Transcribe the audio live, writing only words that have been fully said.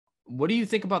what do you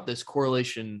think about this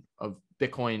correlation of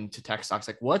Bitcoin to tech stocks?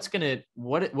 Like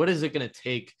what is it going to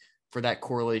take for that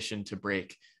correlation to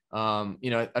break?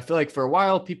 I feel like for a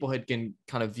while people had been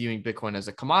kind of viewing Bitcoin as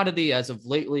a commodity. As of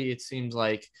lately, it seems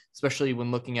like, especially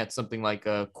when looking at something like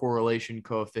a correlation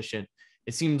coefficient,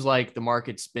 it seems like the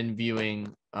market's been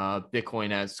viewing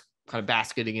Bitcoin as kind of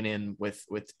basketing it in with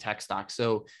tech stocks.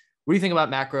 So what do you think about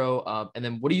macro? And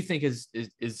then what do you think is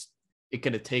it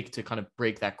going to take to kind of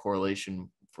break that correlation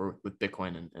with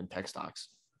Bitcoin and tech stocks?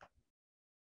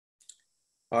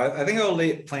 I think I'll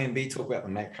let Plan B talk about the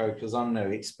macro because I'm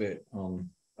no expert on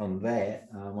that.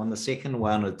 On the second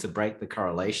one, to break the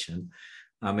correlation,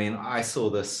 I mean, I saw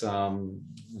this in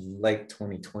late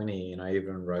 2020, and I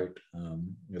even wrote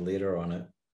a letter on it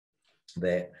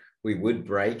that we would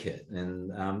break it.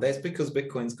 And that's because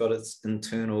Bitcoin's got its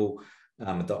internal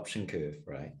adoption curve,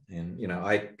 right? And,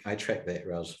 I track that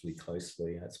relatively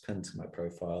closely. It's pinned to my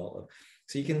profile.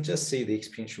 So you can just see the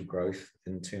exponential growth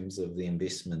in terms of the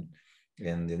investment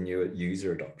and the new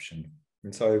user adoption.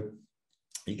 And so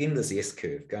you get this S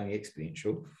curve going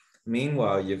exponential.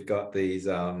 Meanwhile, you've got these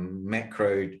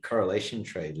macro correlation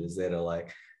traders that are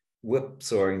like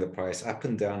whipsawing the price up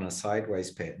and down a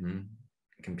sideways pattern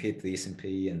compared to the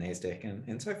S&P and NASDAQ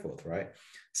and so forth, right?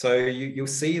 So you'll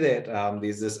see that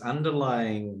there's this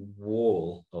underlying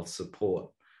wall of support,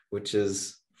 which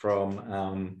is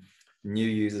from new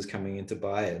users coming in to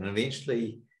buy it. And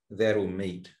eventually that'll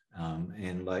meet.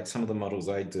 And like some of the models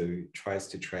I do tries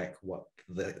to track what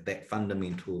that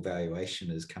fundamental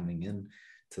valuation is coming in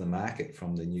to the market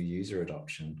from the new user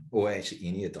adoption, or actually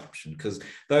any adoption, because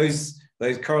those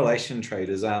correlation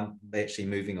traders aren't actually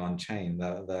moving on chain.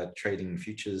 They're trading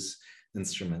futures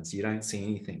instruments. You don't see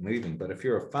anything moving. But if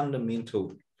you're a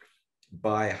fundamental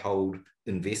buy hold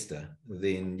investor,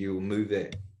 then you'll move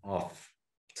it off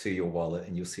to your wallet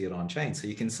and you'll see it on chain. So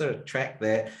you can sort of track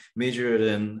that, measure it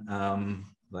in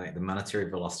like the monetary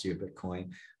velocity of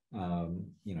Bitcoin.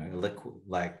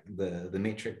 Like the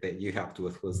metric that you helped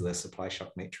with was the supply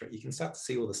shock metric. You can start to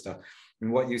see all the stuff.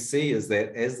 And what you see is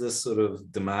that as this sort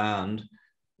of demand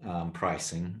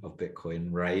pricing of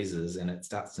Bitcoin raises and it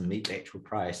starts to meet actual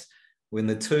price, when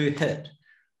the two hit,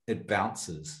 it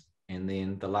bounces. And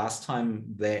then the last time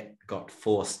that got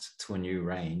forced to a new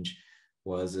range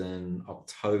was in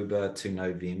October to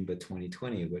November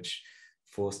 2020, which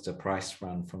forced a price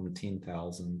run from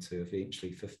 10,000 to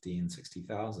eventually 50 and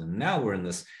 60,000. Now we're in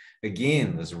this,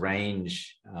 again, this ranging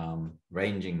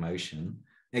motion.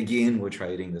 Again, we're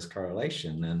trading this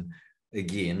correlation. And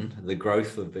again, the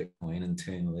growth of Bitcoin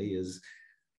internally is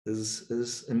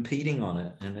impeding on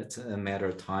it. And it's a matter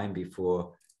of time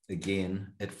before,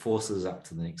 again, it forces up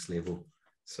to the next level.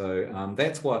 So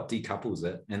that's what decouples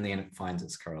it. And then it finds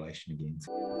its correlation again.